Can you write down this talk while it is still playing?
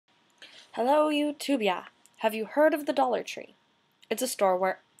Hello, YouTubia. Have you heard of the Dollar Tree? It's a store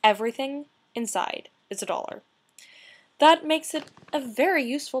where everything inside is $1. That makes it a very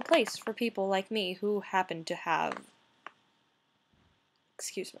useful place for people like me who happen to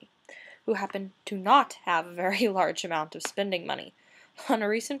not have a very large amount of spending money. On a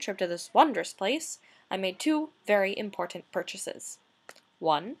recent trip to this wondrous place, I made 2 very important purchases.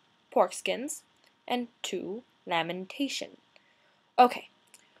 1, pork skins, and 2, Lamentation. Okay.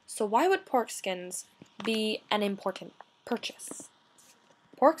 So why would pork skins be an important purchase?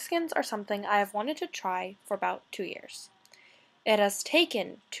 Pork skins are something I have wanted to try for about 2 years. It has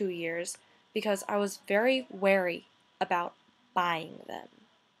taken 2 years because I was very wary about buying them.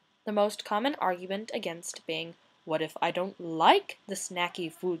 The most common argument against being, what if I don't like the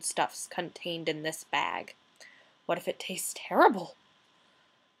snacky foodstuffs contained in this bag? What if it tastes terrible?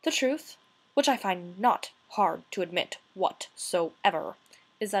 The truth, which I find not hard to admit whatsoever,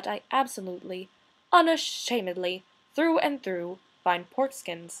 is that I absolutely, unashamedly, through and through, find pork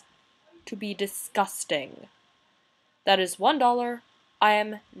skins to be disgusting. That is $1 I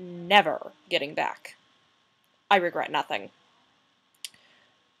am never getting back. I regret nothing.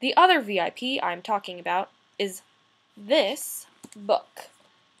 The other VIP I'm talking about is this book.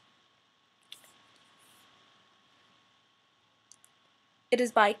 It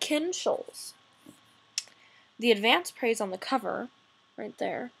is by Ken Scholes. The advance praise on the cover, right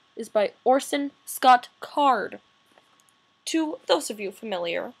there, is by Orson Scott Card. To those of you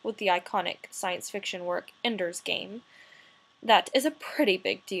familiar with the iconic science fiction work Ender's Game, that is a pretty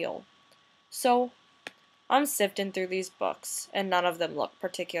big deal. So, I'm sifting through these books, and none of them look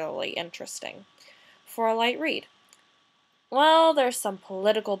particularly interesting. For a light read. Well, there's some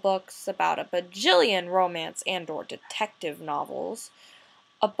political books, about a bajillion romance and/or detective novels,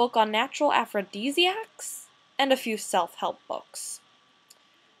 a book on natural aphrodisiacs, and a few self-help books.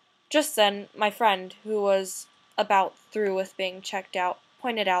 Just then, my friend, who was about through with being checked out,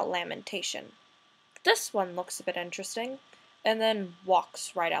 pointed out Lamentation. This one looks a bit interesting, and then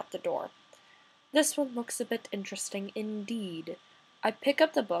walks right out the door. This one looks a bit interesting indeed. I pick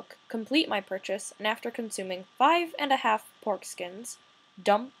up the book, complete my purchase, and after consuming 5½ pork skins,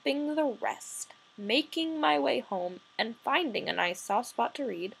 dumping the rest, making my way home, and finding a nice soft spot to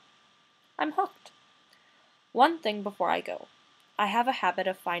read, I'm hooked. One thing before I go. I have a habit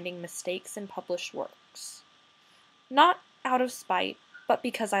of finding mistakes in published works. Not out of spite, but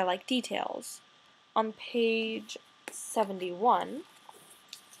because I like details. On page 71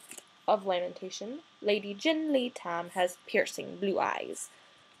 of Lamentation, Lady Jin Li Tam has piercing blue eyes.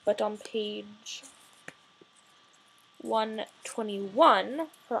 But on page 121,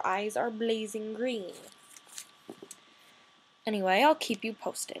 her eyes are blazing green. Anyway, I'll keep you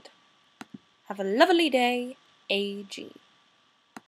posted. Have a lovely day, AG.